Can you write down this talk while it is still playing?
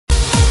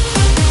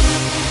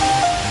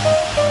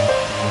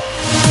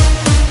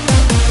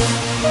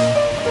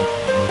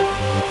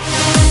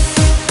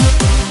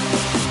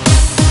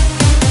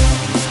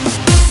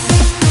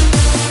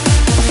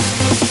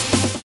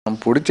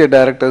பிடிச்ச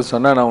டேரக்டர்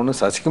சொன்னால் நான் ஒன்றும்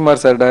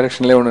சசிகுமார் சார்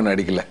டைரக்ஷன்லேயே ஒன்றும்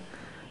நடிக்கலை.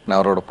 நான்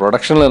அவரோட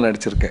ப்ரொடக்ஷனில்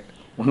நடிச்சிருக்கேன்.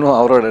 இன்னும்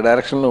அவரோட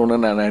டைரக்ஷனில்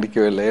ஒன்றும் நான்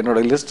நடிக்கவே இல்லை.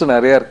 என்னோடய லிஸ்ட்டு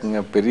நிறையா இருக்குங்க,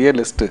 பெரிய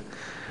லிஸ்ட்டு.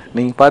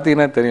 நீங்கள்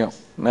பார்த்தீங்கன்னா தெரியும்,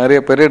 நிறைய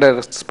பெரிய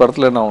டைரக்டர்ஸ்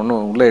படத்தில் நான்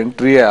ஒன்றும் உள்ளே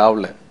என்ட்ரியே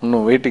ஆகலை.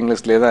 இன்னும் வெயிட்டிங்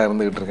லிஸ்ட்லேயே தான்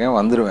இருந்துக்கிட்டு இருக்கேன்.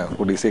 வந்துடுவேன்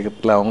கூடிய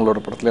சீக்கிரத்தில், அவங்களோட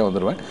படத்துலேயே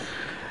வந்துடுவேன்.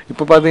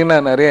 இப்போ பார்த்தீங்கன்னா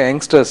நிறைய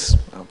யங்ஸ்டர்ஸ்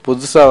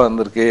புதுசாக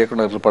வந்திருக்கு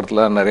இயக்குனர்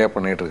படத்தில் நிறையா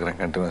பண்ணிகிட்ருக்கிறேன்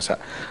கண்டினியூஸாக.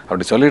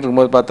 அப்படி சொல்லிட்டு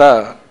இருக்கும்போது பார்த்தா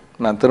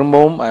நான்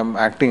திரும்பவும் I am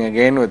acting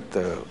again with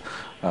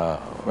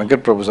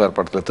Venkat Prabhu sir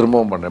படத்தில்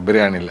திரும்பவும் பண்ணுறேன்.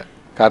 பிரியாணியில்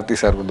கார்த்தி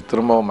சார் கூட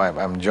திரும்பவும் I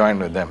am join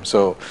with them. So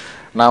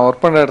நான்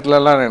ஒர்க் பண்ணுற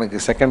இடத்துலலாம் எனக்கு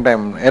செகண்ட்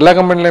டைம் எல்லா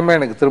கம்பெனிலையுமே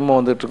எனக்கு திரும்ப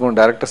வந்துட்டுருக்கோம்.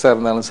 டேரக்டர்ஸாக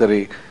இருந்தாலும் சரி,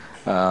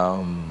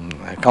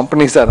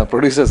 கம்பெனிஸாக இருந்தால்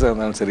ப்ரொடியூசர்ஸாக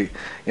இருந்தாலும் சரி,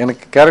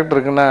 எனக்கு கேரக்டர்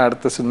இருக்குன்னா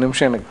அடுத்த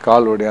நிமிஷம் எனக்கு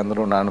கால்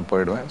ஓடியாந்துடும், நானும்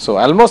போயிடுவேன். ஸோ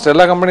ஆல்மோஸ்ட்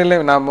எல்லா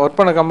கம்பெனிலையும் நான் ஒர்க்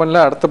பண்ண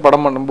கம்பெனியில் அடுத்த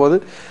படம் பண்ணும்போது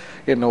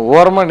என்னை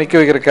ஓரமாக நிற்க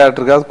வைக்கிற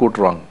கேரக்டருக்காவது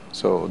கூட்டுருவாங்க.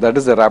 So that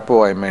is the ராப்போ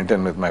I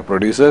maintain with my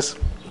producers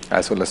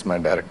as well as my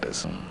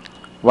directors.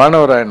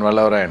 Vanavarayan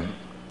Vallavarayan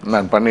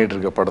நான் பண்ணிகிட்டு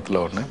இருக்க படத்தில்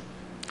ஒன்று.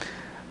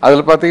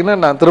 அதில் பார்த்தீங்கன்னா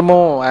நான்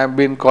திரும்பவும் I have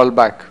been call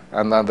back.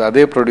 அந்த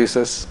அதே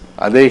ப்ரொடியூசர்ஸ்,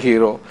 அதே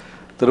ஹீரோ,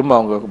 திரும்ப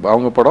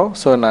அவங்க படம்.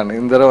 ஸோ நான்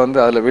இந்த தடவை வந்து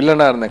அதில்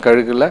வில்லனாக இருந்த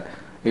கழுகில்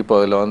இப்போ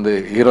அதில் வந்து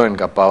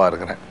ஹீரோயினுக்கு அப்பாவாக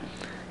இருக்கிறேன்.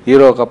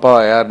 ஹீரோவுக்கு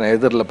அப்பாவாக யாருன்னு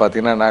எதிரில்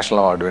பார்த்தீங்கன்னா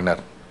national award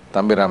winner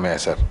Thambi Ramaiah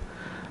sir,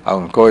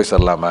 அவங்க கோவை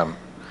சர்லா மேம்,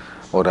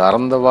 ஒரு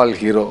அறந்தவாள்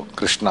ஹீரோ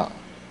கிருஷ்ணா.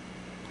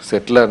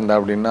 செட்டில் இருந்தா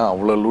அப்படின்னா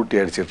அவ்வளோ லூட்டி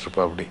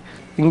அடிச்சிட்ருப்பா. அப்படி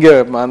இங்கே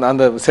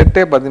அந்த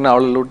செட்டே பார்த்தீங்கன்னா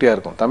அவ்வளோ லூட்டியாக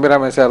இருக்கும்.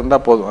 தம்பிராமையா சார்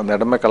இருந்தால் போதும், அந்த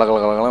இடமே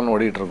கலகலன்னு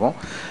ஓடிட்டுருக்கோம்.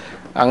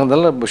 அங்கே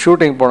இருந்தாலும்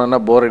ஷூட்டிங் போனோன்னா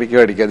போர்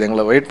அடிக்கவே அடிக்காது.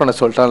 எங்களை வெயிட் பண்ண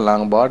சொல்லிட்டாலும்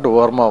நாங்கள் பாட்டு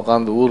ஓரமாக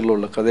உட்காந்து ஊரில்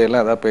உள்ள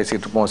கதையெல்லாம் எதாவது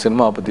பேசிகிட்டு இருப்போம்,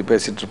 சினிமாவை பற்றி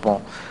பேசிகிட்டு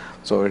இருப்போம்.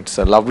 So it's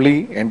a lovely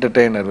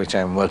entertainer which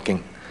I am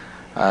working.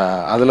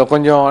 அதில்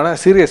கொஞ்சம் ஆனால்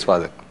சீரியஸ்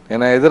ஃபாதர்.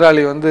 ஏன்னா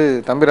எதிராளி வந்து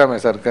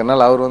தம்பிராமையா சார்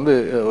இருக்கிறதுனால அவர் வந்து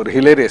ஒரு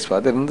ஹிலேரியஸ்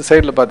ஃபாதர். இந்த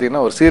சைடில்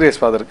பார்த்தீங்கன்னா ஒரு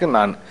சீரியஸ் ஃபாதருக்கு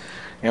நான்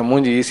என்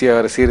மூஞ்சி ஈஸியாக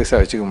வேறு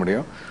சீரியஸாக வச்சுக்க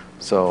முடியும்.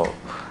 ஸோ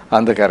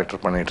அந்த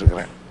கேரக்டர்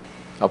பண்ணிகிட்ருக்கிறேன்.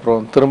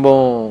 அப்புறம்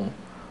திரும்பவும்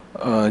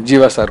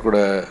ஜீவா சார் கூட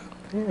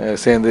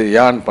சேர்ந்து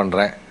யான்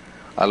பண்ணுறேன்.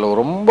 அதில்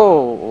ரொம்ப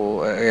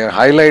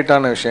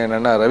ஹைலைட்டான விஷயம்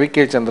என்னென்னா, ரவி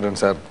கே சந்திரன்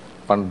சார்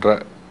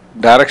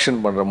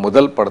டைரக்ஷன் பண்ணுற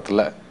முதல்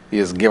படத்தில்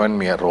is given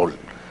me a role.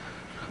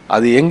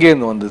 அது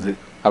எங்கேருந்து வந்தது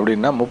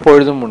அப்படின்னா,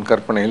 30 முன்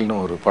கற்பனையில்னு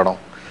ஒரு படம்.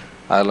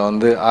 அதில்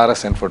வந்து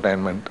RS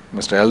entertainment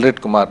mister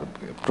Elred Kumar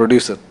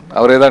producer,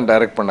 அவரே தான்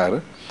டைரக்ட் பண்ணார்.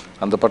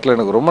 அந்த படத்தில்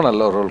எனக்கு ரொம்ப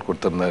நல்ல ஒரு ரோல்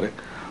கொடுத்துருந்தாரு.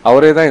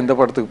 அவரே தான் இந்த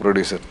படத்துக்கு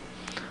ப்ரொடியூசர்.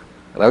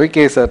 ரவி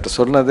கே சார்கிட்ட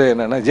சொன்னதே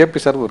என்னென்னா, ஜேபி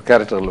சார் ஒரு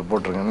கேரக்டரில்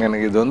போட்டிருங்க.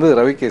 எனக்கு இது வந்து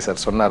ரவி கே சார்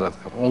சொன்னார்.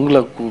 அதுக்கு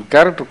உங்களுக்கு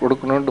கேரக்டர்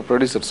கொடுக்கணுன்ட்டு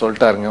ப்ரொடியூசர்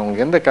சொல்லிட்டாருங்க.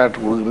 உங்களுக்கு எந்த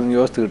கேரக்டர் கொடுக்குறதுன்னு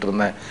யோசிச்சுக்கிட்டு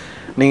இருந்தேன்.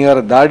 நீங்கள்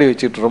வேறு தாடி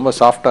வச்சுட்டு ரொம்ப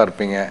சாஃப்டாக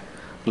இருப்பீங்க,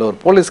 இல்லை ஒரு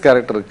போலீஸ்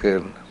கேரக்டருக்கு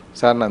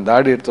சார் நான்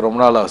தாடி எடுத்து ரொம்ப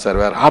நாள் ஆகும் சார்.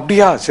 வேறு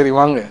அப்படியா, சரி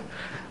வாங்க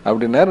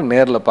அப்படின்னாரு.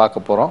 நேரில்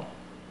பார்க்க போகிறோம்.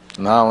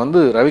 நான்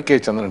வந்து ரவி கே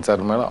சந்திரன்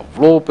சார் மேலே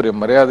அவ்வளோ பெரிய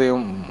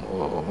மரியாதையும்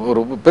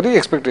ஒரு பெரிய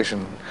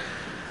எக்ஸ்பெக்டேஷன்.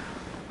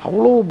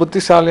 அவ்வளோ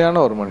புத்திசாலியான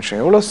ஒரு மனுஷன்,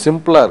 எவ்வளோ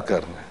சிம்பிளாக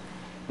இருக்காருங்க.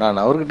 நான்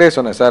அவர்கிட்டே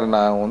சொன்னேன், சார்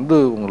நான் வந்து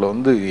உங்களை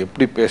வந்து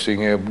எப்படி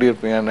பேசுவீங்க, எப்படி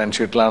இருப்பீங்கன்னு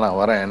நினச்சிட்டுலாம் நான்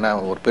வரேன். ஏன்னா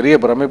ஒரு பெரிய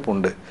பிரமிப்பு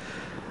உண்டு.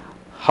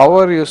 How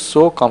are you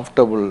so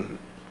comfortable,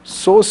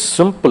 so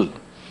simple.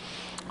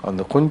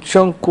 அந்த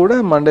கொஞ்சம்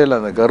கூட மண்டையில்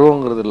அந்த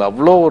கர்வங்கிறது இல்லை.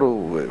 அவ்வளோ ஒரு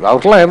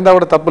அவர்லாம் இருந்தால்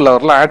கூட தப்பு இல்லை,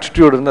 அவர்லாம்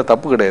ஆட்டிடியூட் இருந்தால்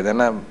தப்பு கிடையாது.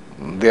 ஏன்னா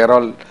they are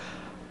all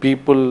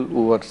people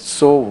who are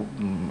so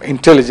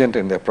intelligent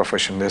in their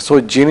profession, they are so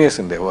genius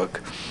in their work.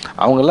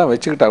 அவங்கெல்லாம்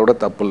வச்சுக்கிட்டா கூட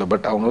தப்பு இல்லை.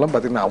 பட் அவங்கெல்லாம்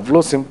பார்த்திங்கன்னா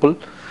அவ்வளோ சிம்பிள்,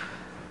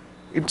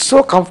 இட்ஸ் ஸோ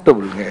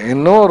கம்ஃபர்டபுளுங்க.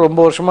 இன்னும் ரொம்ப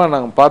வருஷமாக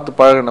நாங்கள் பார்த்து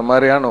பழகின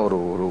மாதிரியான ஒரு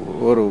ஒரு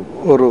ஒரு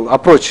ஒரு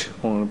அப்ரோச்.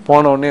 உங்களுக்கு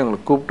போனோடனே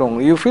உங்களுக்கு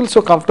கூப்பிட்டவங்க you feel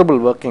so comfortable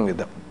working with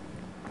them.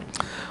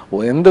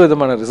 எந்த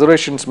விதமான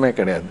ரிசர்வேஷன்ஸுமே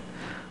கிடையாது.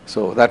 So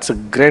that's a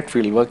great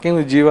feel working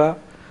with Jeeva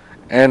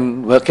and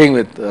working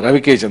with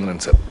Ravi K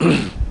Chandran sir.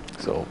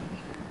 So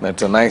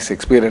that's a nice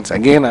experience.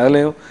 Again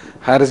அதுலேயும்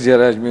ஹாரிஸ்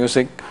ஜெயராஜ்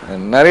மியூசிக்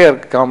நிறைய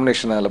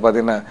காம்பினேஷன். அதில்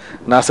பார்த்தீங்கன்னா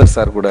நாசர்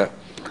சார் கூட.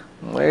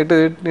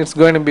 It's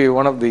going to be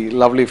one of the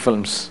lovely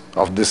films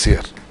of this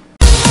year.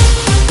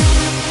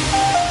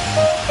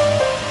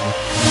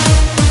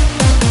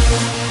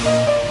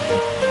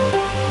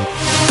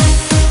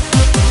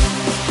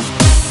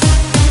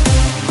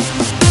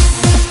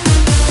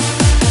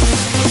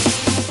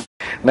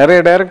 நிறைய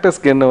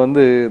டைரக்டர்ஸ்க்கு என்ன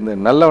வந்து இந்த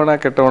நல்லவனா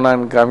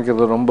கெட்டவனான்னு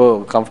காமிக்கிறது ரொம்ப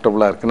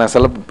கம்ஃபர்டபுளாக இருக்குது. நான்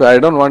சில I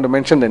don't want to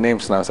mention the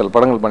names. நான் சில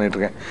படங்கள்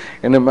பண்ணிகிட்ருக்கேன்.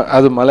 என்ன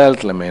அது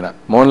மலையாளத்தில் மெயினாக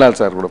மோகன்லால்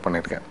சார் கூட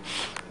பண்ணியிருக்கேன்.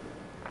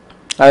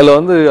 அதில்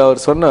வந்து அவர்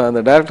சொன்ன அந்த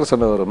டைரக்டர்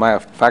சொன்ன ஒரு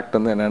ஃபேக்ட்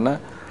வந்து என்னென்னா,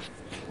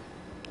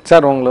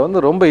 சார் உங்களை வந்து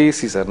ரொம்ப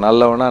ஈஸி சார்,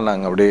 நல்லவனா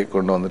நாங்கள் அப்படியே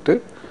கொண்டு வந்துட்டு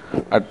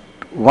at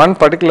one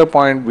particular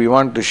point we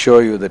want to show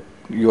you that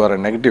you are a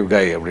negative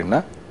கை அப்படின்னா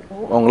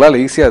உங்களால்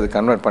ஈஸியாக அது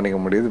கன்வெர்ட் பண்ணிக்க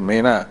முடியுது.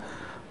 மெயினாக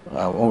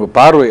உங்கள்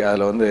பார்வை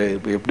அதில் வந்து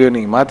இப்போ எப்படியோ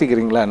நீங்கள்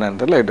மாற்றிக்கிறீங்களா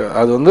என்னன்னு தெரியல.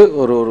 அது வந்து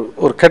ஒரு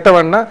ஒரு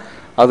கெட்டவன்னா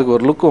அதுக்கு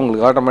ஒரு லுக்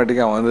உங்களுக்கு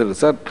ஆட்டோமேட்டிக்காக வந்துடுது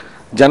சார்,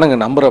 ஜனங்க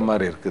நம்புகிற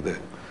மாதிரி இருக்குது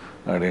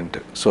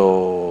அப்படின்ட்டு. So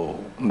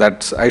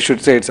that's I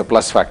should say it's a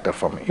plus factor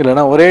for me.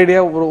 இல்லைனா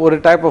ஒரேடியாக ஒரு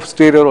டைப் ஆஃப்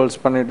ஸ்டீரியோ ரோல்ஸ்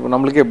பண்ணிட்டு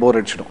நம்மளுக்கே போர்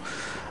அடிச்சிடும்.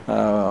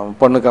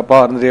 பொண்ணுக்கு அப்பா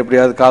வந்துட்டு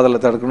எப்படியாவது காதலை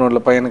தடுக்கணும்,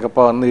 இல்லை பையனுக்கு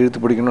அப்பா வந்து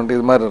இழுத்து பிடிக்கணுன்ட்டு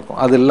இது மாதிரி இருக்கும்.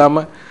 அது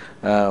இல்லாமல்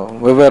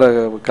வெவ்வேறு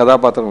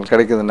கதாபாத்திரங்கள்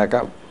கிடைக்குதுனாக்கா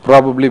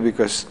ப்ராபப்ளி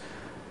பிகாஸ்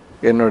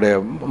என்னுடைய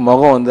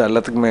முகம் வந்து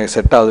எல்லாத்துக்குமே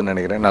செட் ஆகுதுன்னு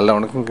நினைக்கிறேன்.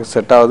 நல்லவனுக்கும்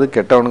செட் ஆகுது,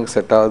 கெட்டவனுக்கு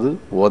செட் ஆகுது,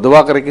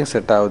 உதவாக்கரைக்கும்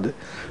செட் ஆகுது.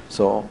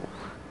 So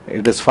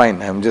it is fine.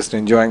 I am just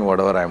enjoying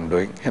what ever I am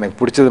doing. எனக்கு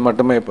பிடிச்சது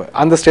மட்டுமே இப்போ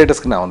அந்த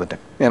ஸ்டேட்டஸ்க்கு நான்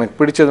வந்துட்டேன். எனக்கு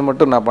பிடிச்சது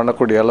மட்டும் நான்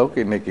பண்ணக்கூடிய அளவுக்கு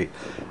இன்றைக்கி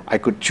I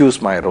could choose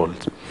my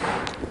Rolle's.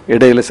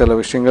 இடையில் சில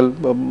விஷயங்கள்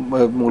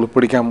உங்களுக்கு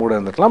பிடிக்காம கூட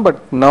இருந்துக்கலாம்.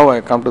 But now I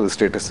come to the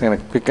status.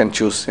 எனக்கு பிக் அண்ட்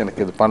சூஸ்.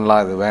 எனக்கு இது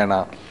பண்ணலாம், இது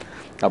வேணாம்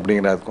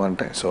அப்படிங்கிறதுக்கு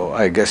வந்துட்டேன். So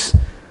I guess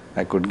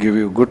I could give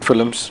you good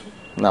films.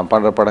 நான்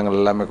பண்ணுற படங்கள்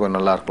எல்லாமே கொஞ்சம்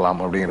நல்லா இருக்கலாம்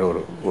அப்படிங்கிற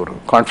ஒரு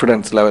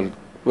கான்ஃபிடென்ஸ் லெவல்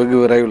வெகு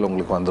விரைவில்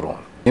உங்களுக்கு வந்துடும்.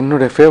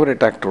 என்னுடைய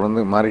ஃபேவரட் ஆக்டர்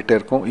வந்து மாறிட்டே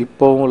இருக்கும்.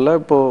 இப்போவும் இல்லை,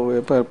 இப்போ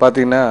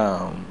பார்த்தீங்கன்னா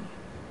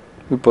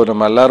இப்போ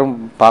நம்ம எல்லோரும்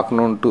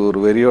பார்க்கணுன்ட்டு ஒரு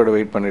வெறியோடு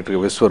wait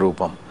பண்ணிகிட்ருக்கு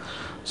Vishwaroopam.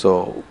 So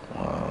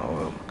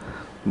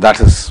that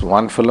is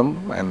one film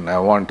and I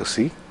want to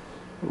see.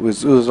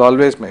 Who's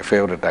always my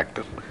favorite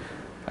actor.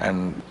 And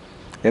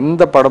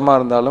எந்த படமாக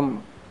இருந்தாலும்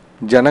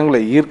ஜனங்களை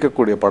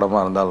ஈர்க்கக்கூடிய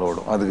படமாக இருந்தாலும்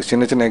ஓடும். அதுக்கு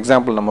சின்ன சின்ன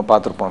எக்ஸாம்பிள் நம்ம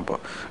பார்த்துருப்போம். இப்போ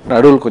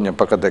நடுவில் கொஞ்சம்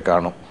பக்கத்தை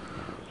காணும்.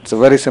 It's a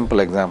very simple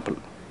example.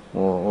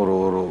 ஒரு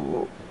ஒரு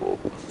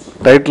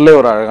டைட்டிலே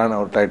ஒரு அழகான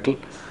ஒரு டைட்டில்.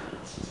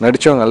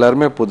 நடித்தவங்க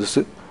எல்லாருமே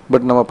புதுசு.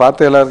 பட் நம்ம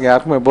பார்த்த எல்லாருக்கும்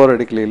யாருக்குமே போர்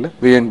அடிக்கல. இல்லை,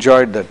 we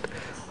enjoyed that.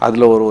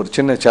 அதில் ஒரு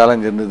சின்ன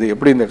சேலஞ்ச் இருந்தது.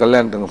 எப்படி இந்த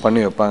கல்யாணத்துக்கு பண்ணி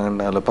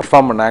வைப்பாங்கன்னு அதில்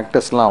பர்ஃபார்ம் பண்ண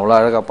ஆக்டர்ஸ்லாம் அவ்வளோ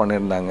அழகாக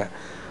பண்ணியிருந்தாங்க.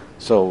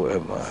 So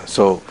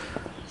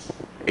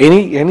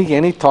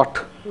any thought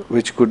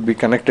which could be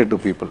connected to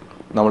people.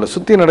 நம்மளை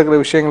சுற்றி நடக்கிற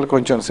விஷயங்கள்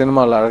கொஞ்சம்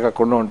சினிமாவில் அழகாக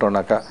கொண்டு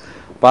வந்துட்டோம்னாக்கா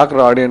பார்க்குற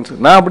ஆடியன்ஸ்,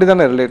 நான் அப்படி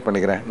தானே ரிலேட்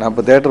பண்ணிக்கிறேன். நான்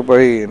இப்போ தேட்டர்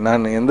போய்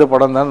நான் எந்த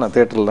படம் தான் நான்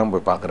தேட்டரில் தான்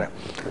போய் பார்க்குறேன்.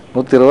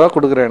 120 ரூபா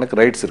கொடுக்குற எனக்கு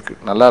ரைட்ஸ் இருக்குது.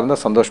 நல்லா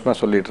இருந்தால் சந்தோஷமாக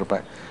சொல்லிகிட்டு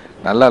இருப்பேன்,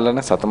 நல்லா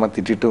இல்லைன்னா சத்தமாக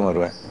திட்டிட்டும்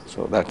வருவேன்.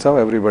 So that's how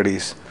everybody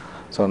is.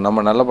 So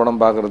நம்ம நல்ல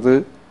படம் பார்க்குறது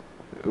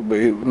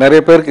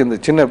நிறைய பேருக்கு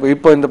இந்த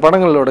இப்போ இந்த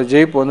படங்களோட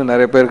ஜெயிப்பு வந்து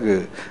நிறைய பேருக்கு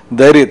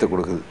தைரியத்தை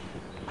கொடுக்குது.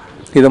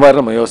 இது மாதிரி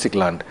நம்ம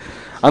யோசிக்கலான்ட்டு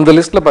அந்த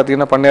லிஸ்ட்டில்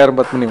பார்த்தீங்கன்னா பண்ணையாரம்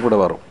பத்மினி கூட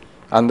வரும்.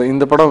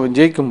 இந்த படம்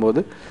ஜெயிக்கும்போது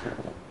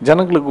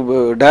ஜனங்களுக்கு,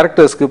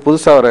 டேரக்டர்ஸ்க்கு,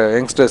 புதுசாக வர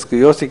யங்ஸ்டர்ஸ்க்கு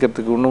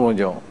யோசிக்கிறதுக்கு இன்னும்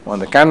கொஞ்சம்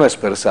அந்த கேன்வாஸ்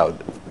பெருசாகுது.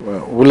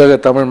 உலக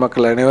தமிழ்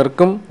மக்கள்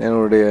அனைவருக்கும்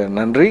என்னுடைய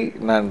நன்றி.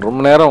 நான் ரொம்ப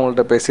நேரம்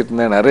உங்கள்கிட்ட பேசிட்டு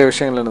இருந்தேன், நிறைய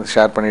விஷயங்கள் எனக்கு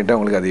ஷேர் பண்ணிவிட்டேன்.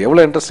 உங்களுக்கு அது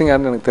எவ்வளோ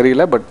இன்ட்ரெஸ்டிங்கானு எனக்கு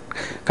தெரியல, பட்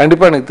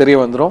கண்டிப்பாக எனக்கு தெரிய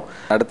வந்துடும்.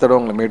 அடுத்த தடவை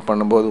உங்களை மீட்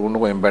பண்ணும்போது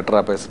இன்னும் கொஞ்சம்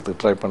பெட்டராக பேசுறதுக்கு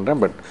ட்ரை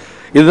பண்ணுறேன். பட்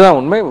இதுதான்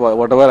உண்மை.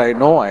 What ever I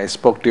know, I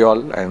spoke to you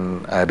all and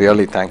I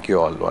really thank you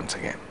all once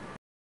again.